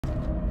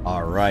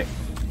Alright.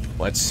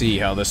 Let's see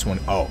how this one...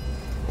 Oh,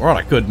 we're on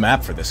a good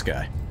map for this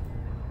guy.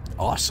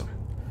 Awesome.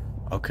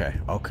 Okay.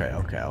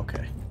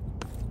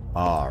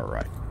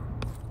 Alright.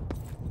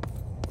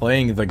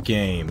 Playing the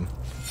game.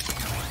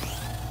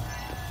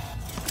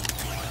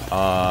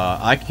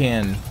 I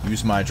can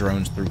use my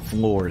drones through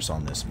floors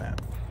on this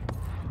map.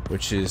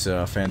 Which is,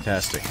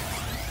 fantastic.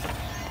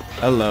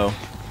 Hello.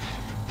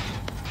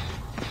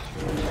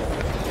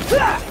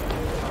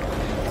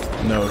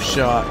 No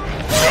shot.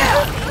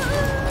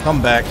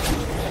 Come back.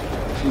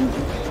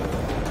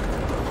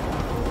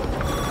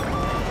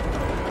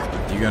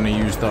 You gonna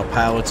use the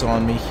pallets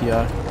on me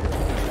here?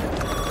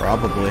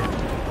 Probably.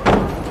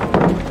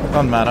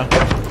 Doesn't matter.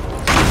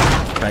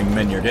 Bang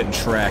men, you're getting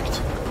tracked.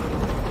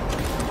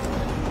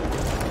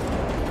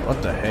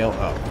 What the hell?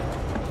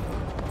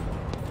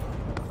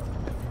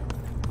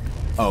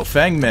 Oh,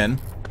 Fang Min.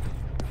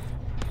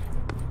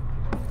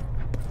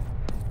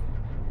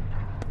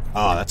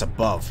 Oh, that's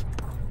above.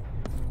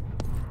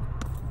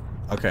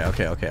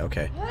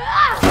 Okay.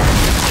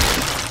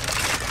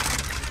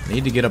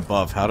 Need to get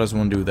above. How does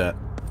one do that?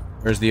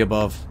 Where's the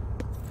above?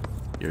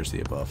 Here's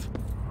the above.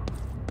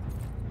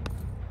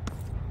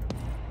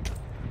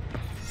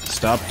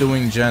 Stop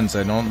doing gens.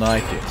 I don't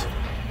like it.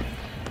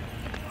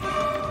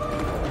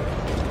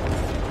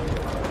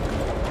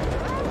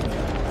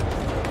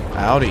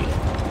 Howdy.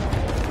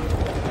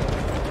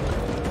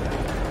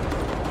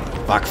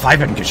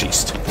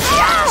 Backfeibengeschicht.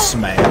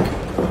 Smack.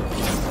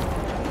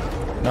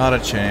 Not a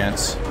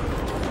chance.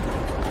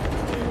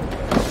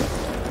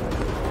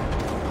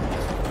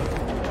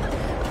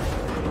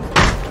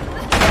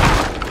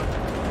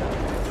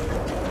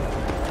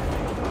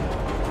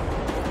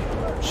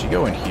 She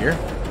go in here?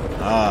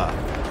 Ah.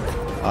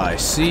 I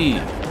see.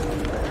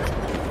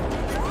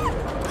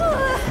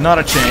 Not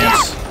a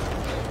chance.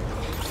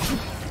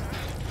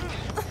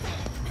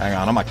 Hang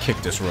on, I'm gonna kick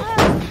this real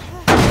quick.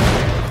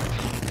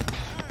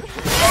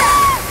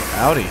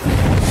 Howdy.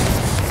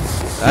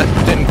 That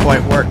didn't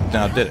quite work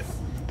now, did it?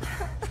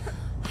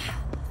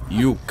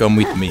 You come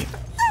with me.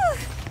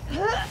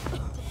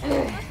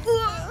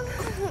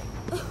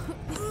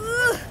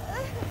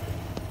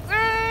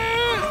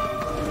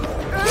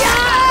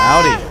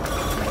 Howdy.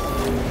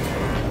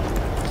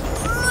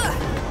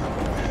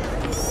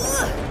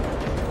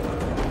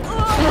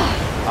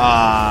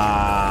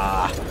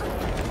 Ah.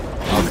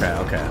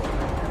 Okay.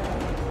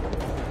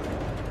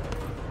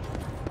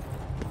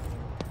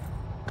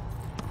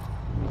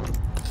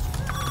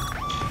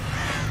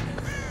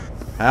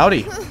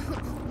 Howdy.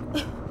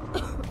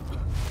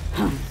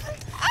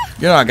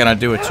 You're not gonna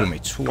do it to me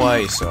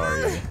twice, are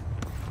you?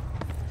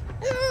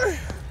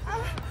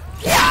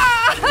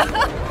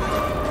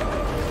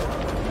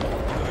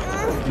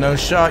 No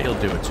shot you'll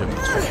do it to me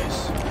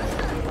twice.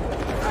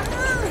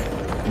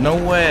 No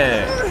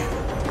way.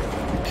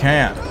 You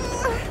can't.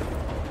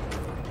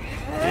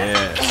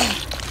 Yes.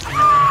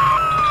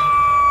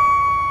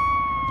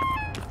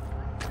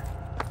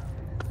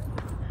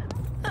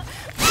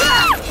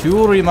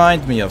 You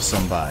remind me of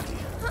somebody.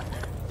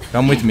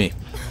 Come with me.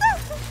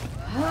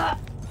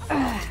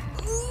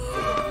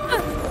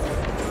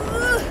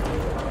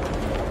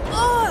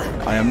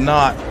 I am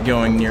not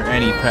going near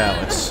any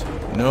pallets.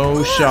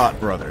 No shot,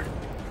 brother.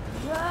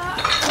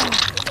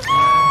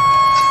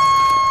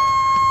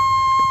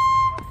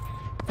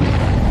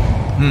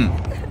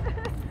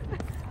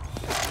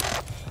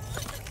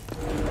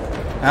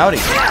 Howdy.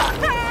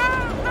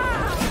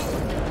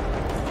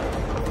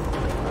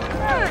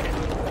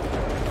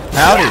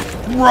 Howdy.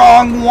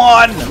 Wrong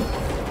one!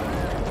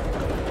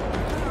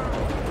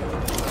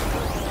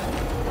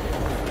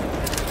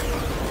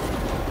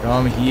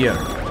 Come here.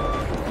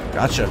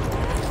 Gotcha.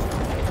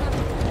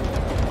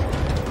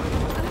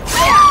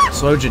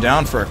 Slowed you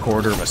down for a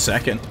quarter of a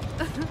second.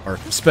 Or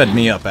sped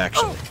me up,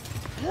 actually.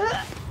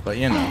 But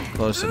you know,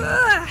 close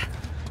enough.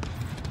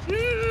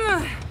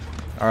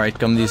 Alright,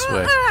 come this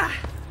way.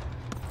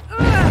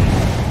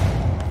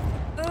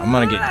 I'm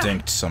gonna get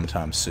dinked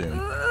sometime soon.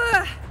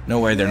 No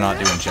way they're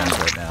not doing gens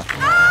right now.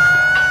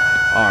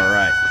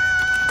 Alright.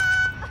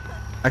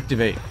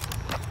 Activate.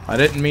 I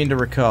didn't mean to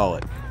recall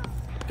it.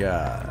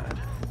 God.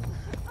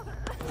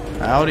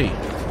 Howdy.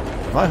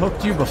 Have I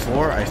hooked you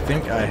before? I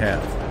think I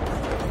have.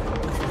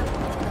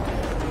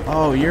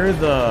 Oh, you're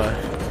the...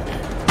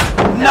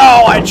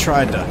 No! I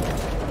tried to...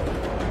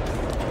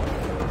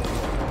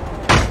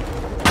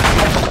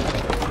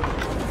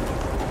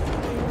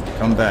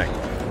 Come back.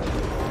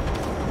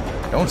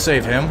 Don't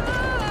save him.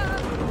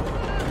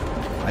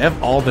 I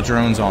have all the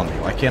drones on me.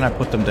 Why can't I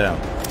put them down?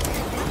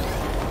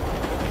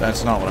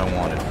 That's not what I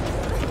wanted.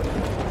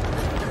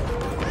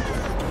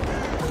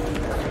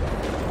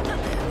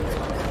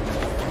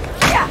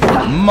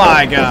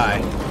 My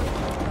guy!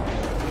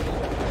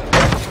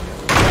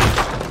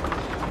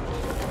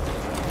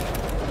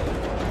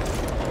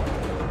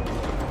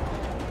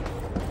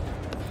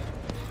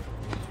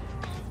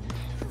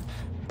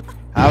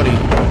 Howdy.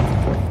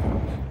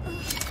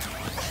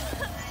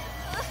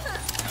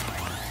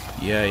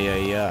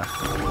 Yeah.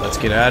 Let's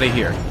get out of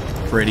here,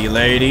 pretty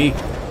lady.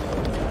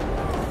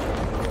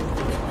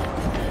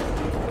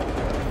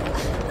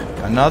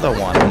 Another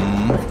one.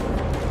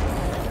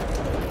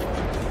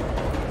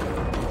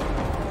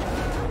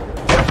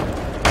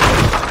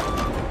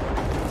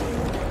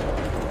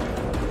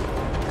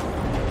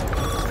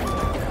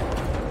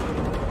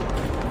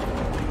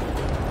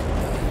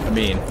 I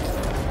mean,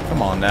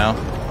 come on now.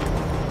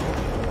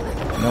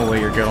 No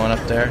way you're going up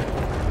there.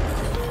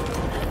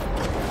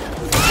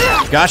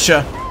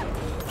 Gotcha!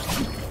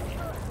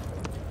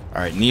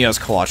 Alright, Nia's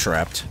claw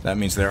trapped. That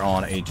means they're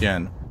on a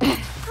gen.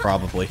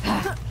 Probably.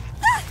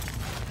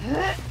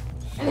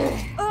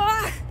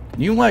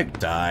 You, like,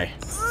 die.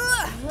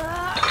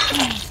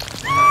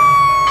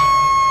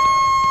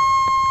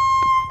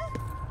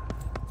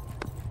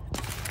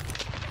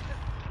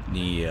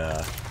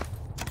 Nia.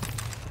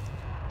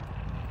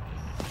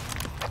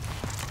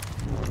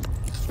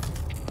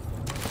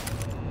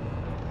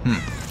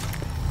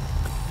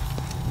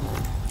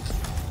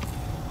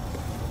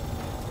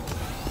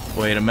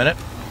 Wait a minute.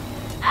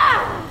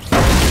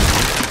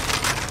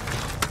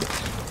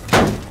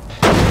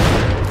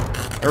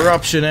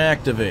 Eruption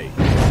activate.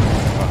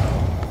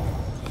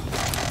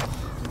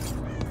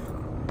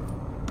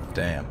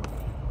 Damn.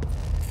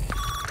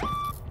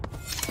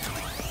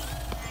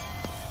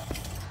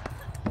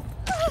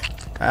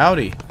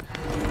 Howdy.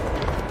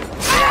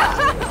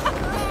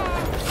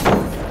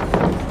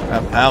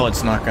 That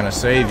pallet's not gonna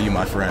save you,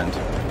 my friend.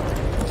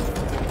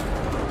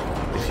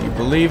 If you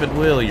believe it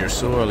will, you're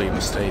sorely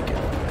mistaken.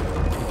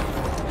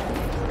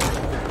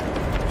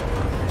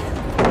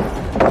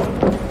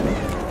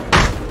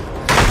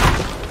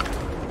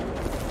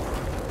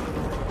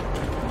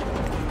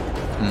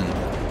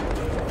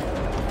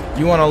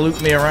 You wanna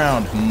loot me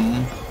around,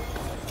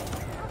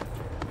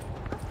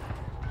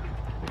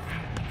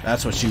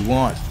 That's what you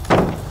want.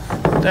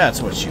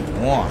 That's what you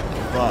want.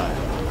 But,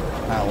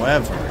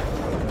 however,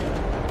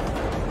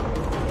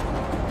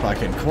 if I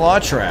can claw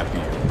trap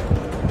you.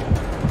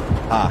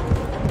 Ah.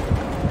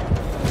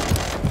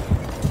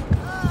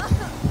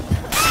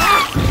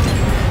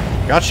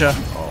 Gotcha.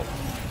 Oh.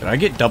 Did I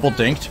get double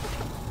dinked?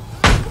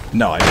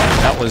 No, I didn't.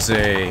 That was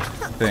a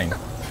thing.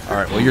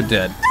 Alright, well, you're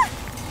dead.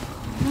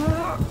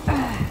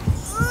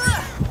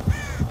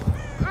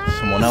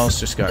 Someone else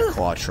just got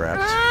claw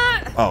trapped.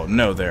 Oh,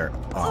 no, they're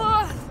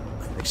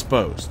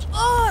exposed.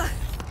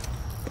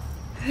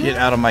 Get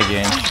out of my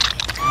game.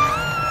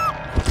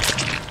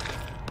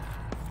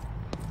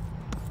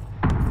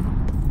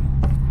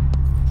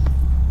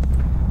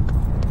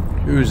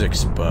 Who's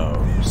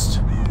exposed?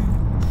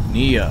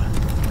 Nia.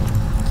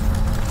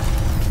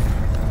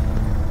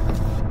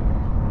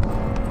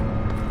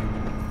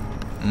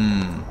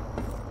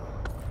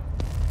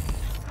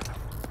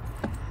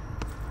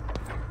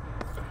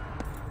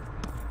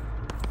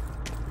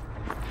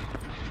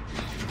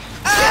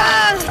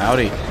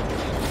 Howdy.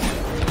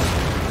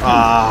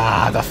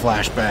 Ah, the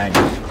flashbang.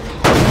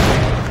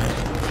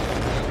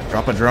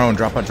 Drop a drone,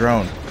 drop a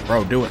drone.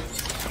 Bro, do it.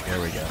 There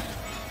we go.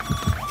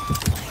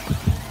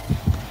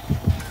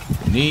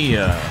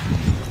 Nia.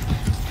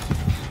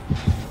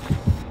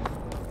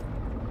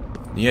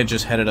 Nia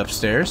just headed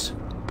upstairs.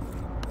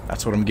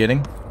 That's what I'm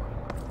getting.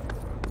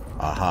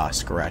 Aha,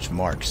 scratch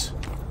marks.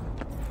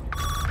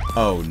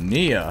 Oh,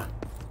 Nia.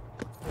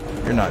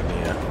 You're not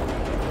Nia.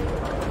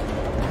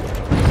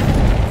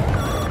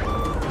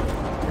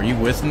 Are you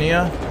with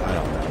Nia? I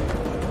don't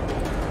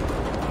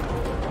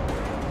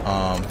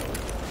know.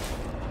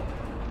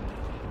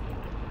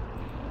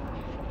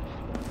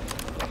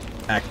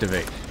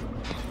 Activate.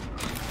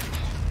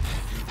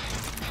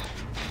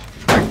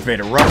 Activate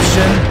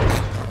eruption.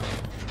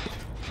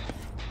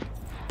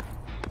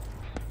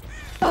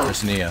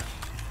 Where's Nia?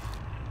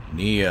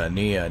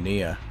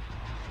 Nia.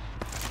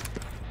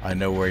 I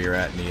know where you're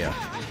at, Nia.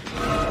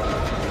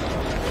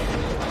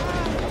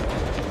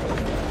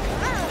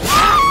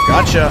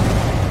 Gotcha!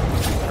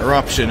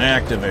 Eruption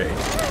activate.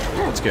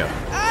 Let's go.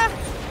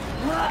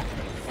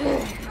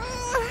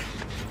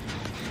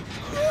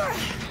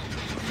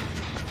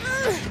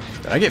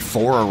 Did I get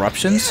 4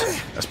 eruptions?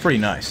 That's pretty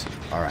nice.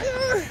 Alright.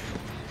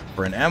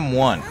 For an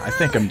M1, I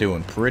think I'm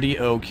doing pretty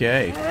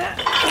okay.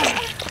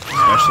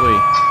 Especially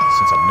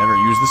since I've never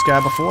used this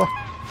guy before.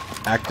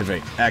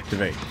 Activate.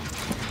 Activate.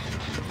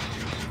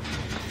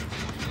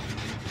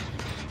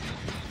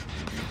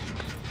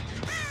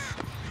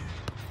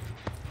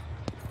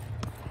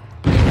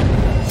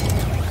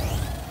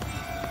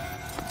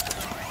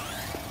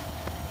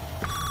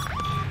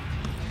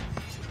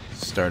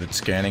 Started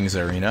scanning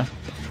Zarina.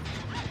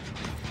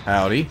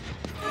 Howdy.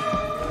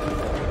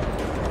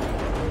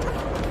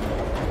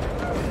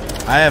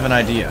 I have an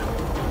idea.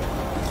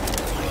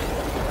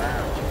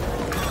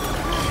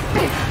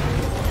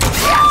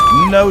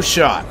 No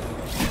shot.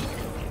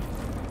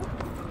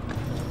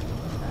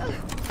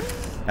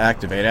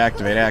 Activate,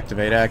 activate,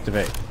 activate,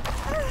 activate.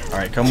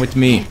 Alright, come with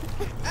me.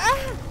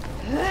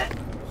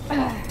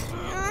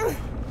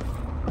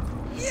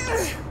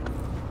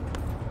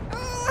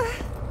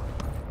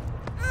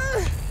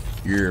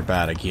 You're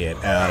about to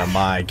get out of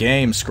my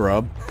game,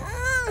 scrub.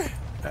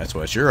 That's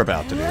what you're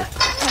about to do.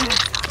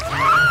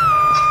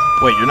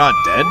 Wait, you're not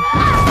dead?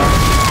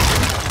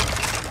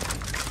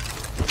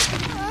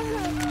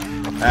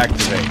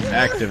 Activate,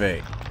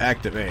 activate,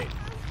 activate.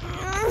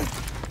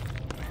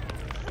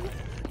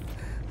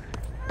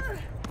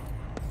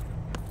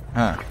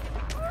 Huh.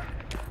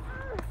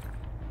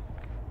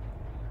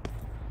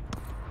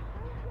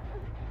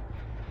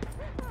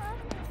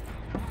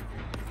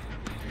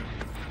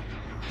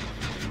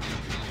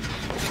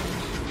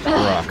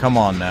 Bruh, come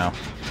on now.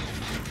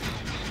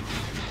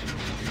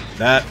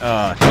 That,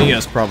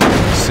 Nia's probably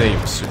gonna be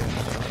saved soon.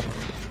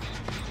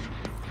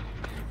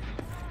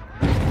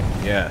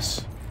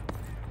 Yes.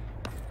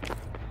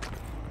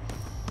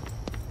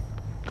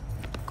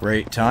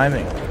 Great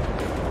timing.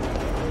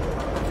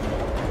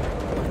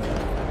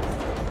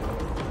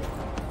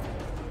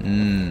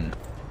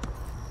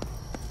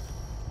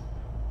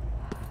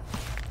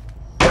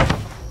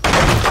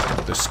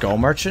 Does Skull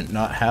Merchant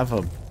not have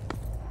a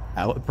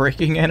pallet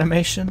breaking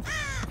animation?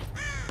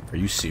 Are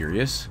you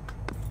serious?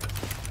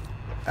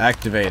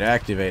 Activate,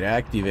 activate,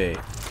 activate.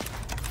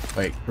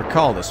 Wait,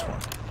 recall this one.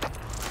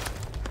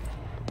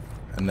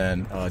 And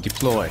then,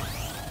 deploy.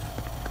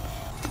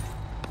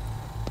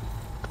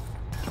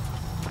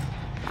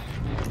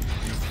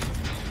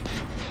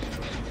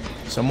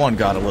 Someone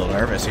got a little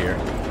nervous here.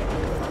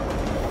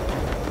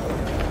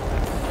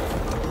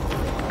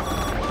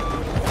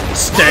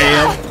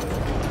 Stab!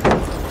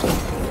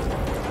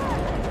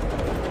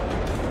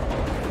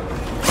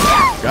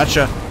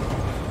 Gotcha.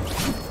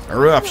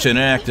 Eruption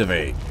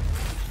activate.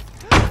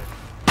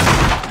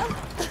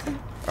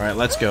 Alright,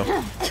 let's go.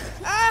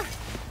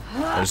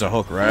 There's a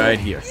hook right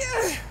here.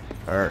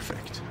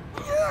 Perfect.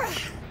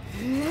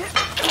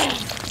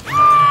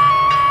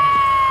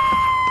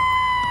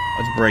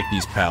 Let's break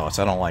these pallets.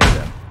 I don't like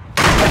them.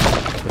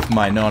 With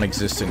my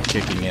non-existent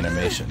kicking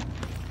animation.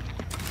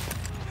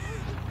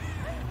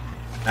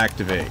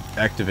 Activate.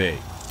 Activate.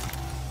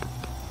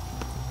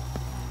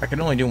 I can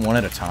only do one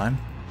at a time?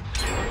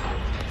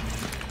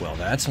 Well,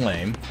 that's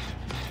lame.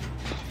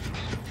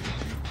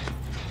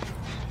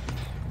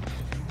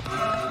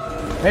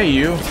 Hey,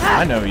 you.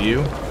 I know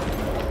you.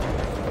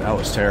 That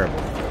was terrible.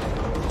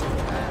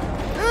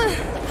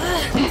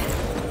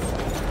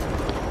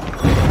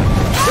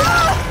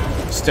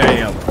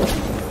 Stay up.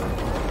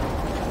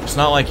 It's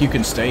not like you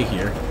can stay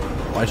here.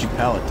 Why'd you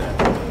pallet that?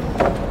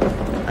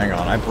 Hang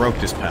on, I broke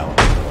this pallet.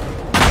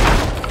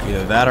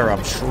 Either that or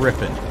I'm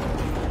tripping.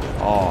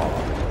 Oh.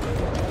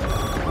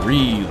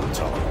 Real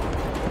talk.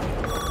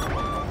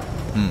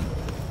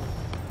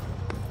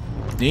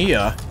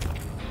 Nia?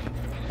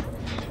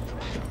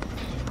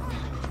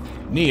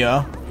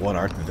 Nia, what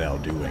art thou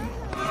doing?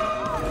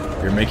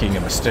 You're making a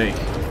mistake.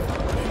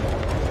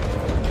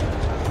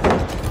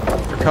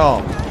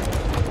 Recall.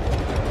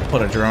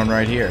 Put a drone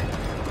right here.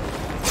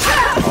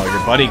 Oh,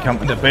 your buddy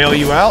coming to bail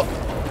you out?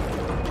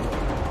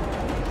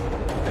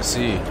 I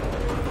see.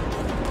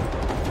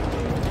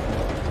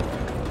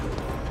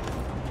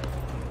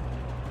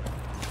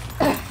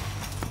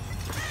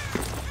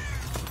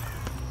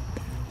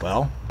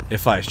 Well,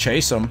 if I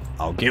chase them,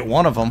 I'll get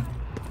one of them.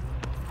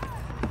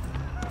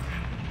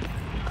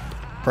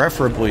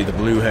 Preferably the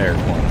blue-haired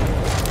one.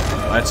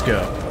 Let's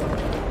go.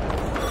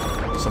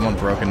 Someone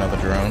broke another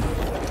drone.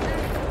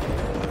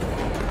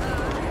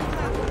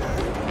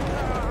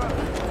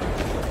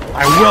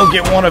 I will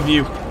get one of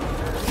you!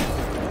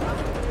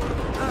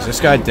 Is this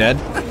guy dead?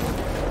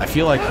 I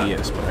feel like he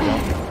is, but I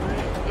don't know.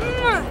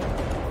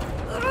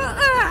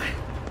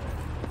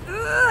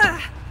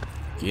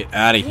 Get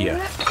out of here.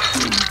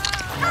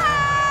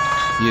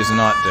 He is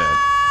not dead.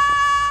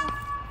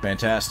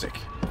 Fantastic.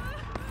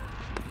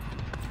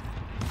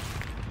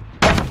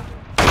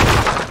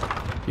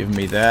 Give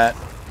me that.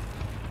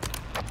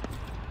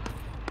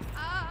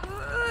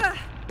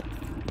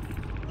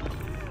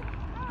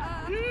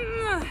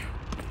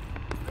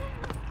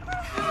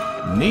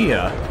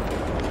 Nia,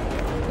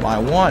 my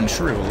one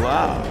true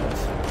love.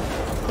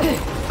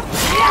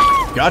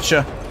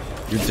 Gotcha.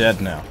 You're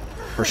dead now.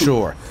 For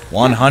sure.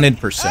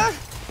 100%.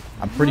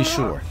 I'm pretty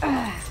sure.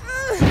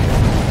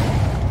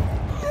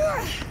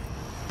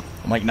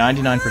 I'm like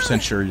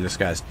 99% sure this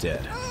guy's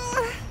dead.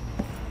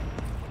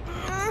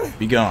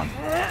 Be gone.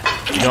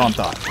 Be gone,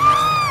 thought.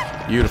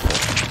 Beautiful.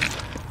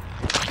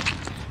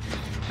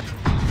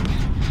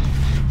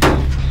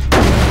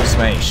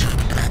 Smash.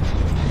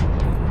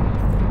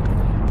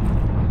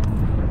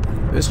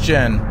 This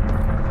gen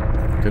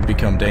could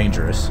become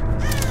dangerous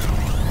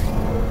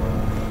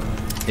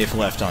if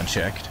left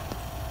unchecked.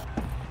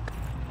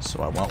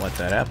 So I won't let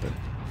that happen.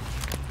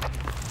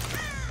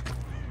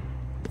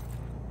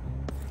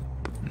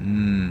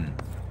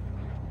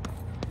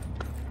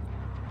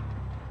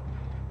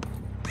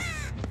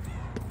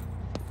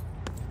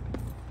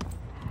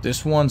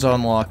 This one's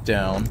on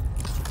lockdown.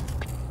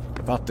 What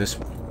about this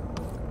one?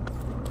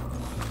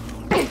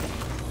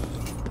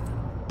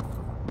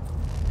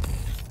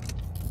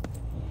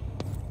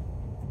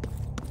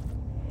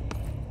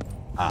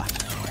 Ah.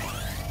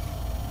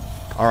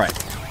 Alright.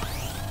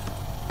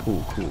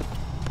 Cool, cool.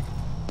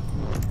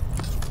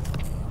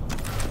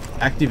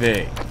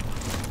 Activate.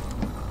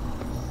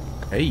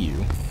 Hey,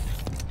 you.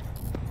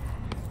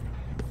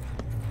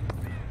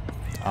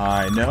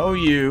 I know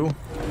you.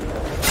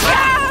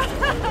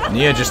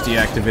 Nia just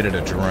deactivated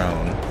a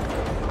drone.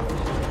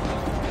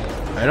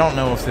 I don't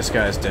know if this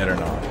guy's dead or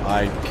not.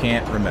 I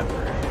can't remember.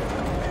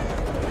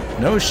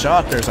 No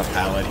shot, there's a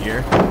pallet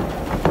here.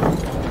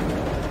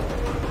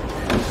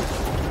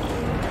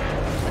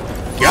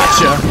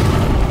 Gotcha!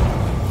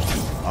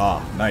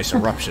 Ah, nice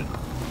eruption.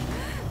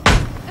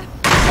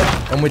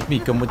 Come with me,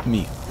 come with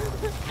me.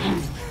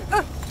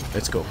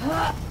 Let's go.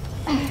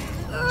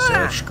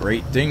 Such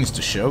great things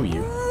to show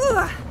you,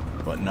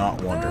 but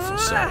not wonderful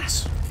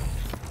sights.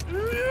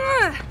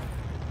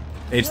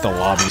 It's the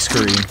lobby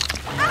screen.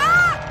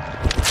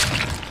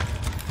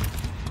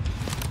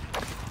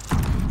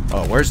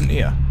 Oh, where's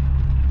Nia?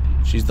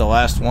 She's the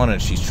last one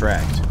and she's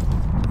tracked.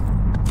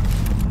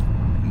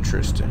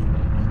 Interesting.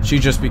 She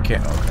just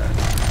became... okay.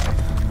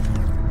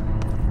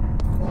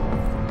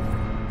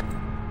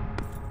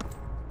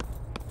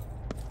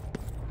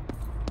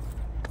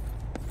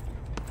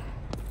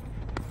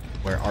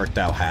 Where art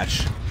thou,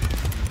 Hatch?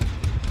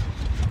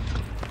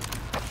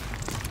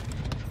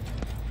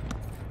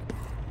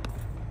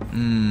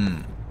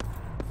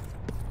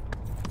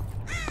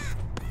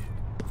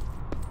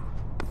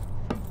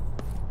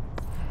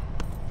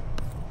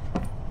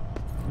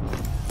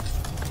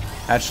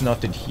 Hatch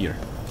nothing here.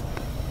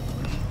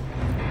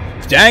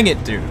 Dang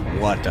it, dude.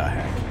 What the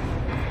heck?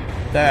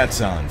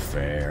 That's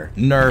unfair.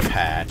 Nerf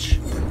Hatch.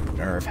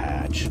 Nerf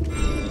Hatch.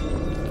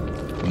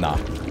 Nah.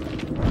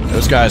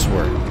 Those guys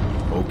were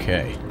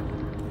okay.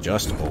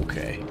 Just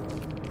okay.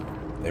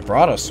 They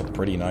brought us some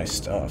pretty nice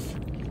stuff.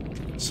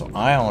 So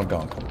I ain't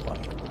gonna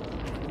complain.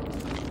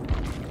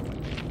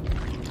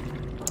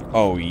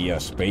 Oh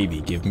yes,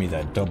 baby. Give me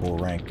that double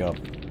rank up.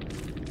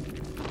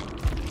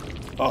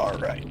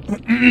 Alright.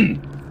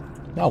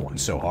 That wasn't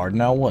so hard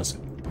now, was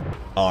it?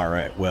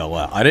 Alright, well,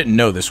 I didn't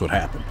know this would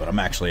happen, but I'm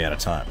actually out of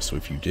time, so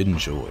if you did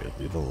enjoy,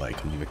 leave a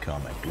like, leave a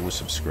comment, do a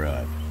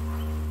subscribe,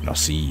 and I'll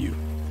see you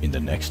in the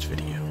next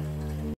video.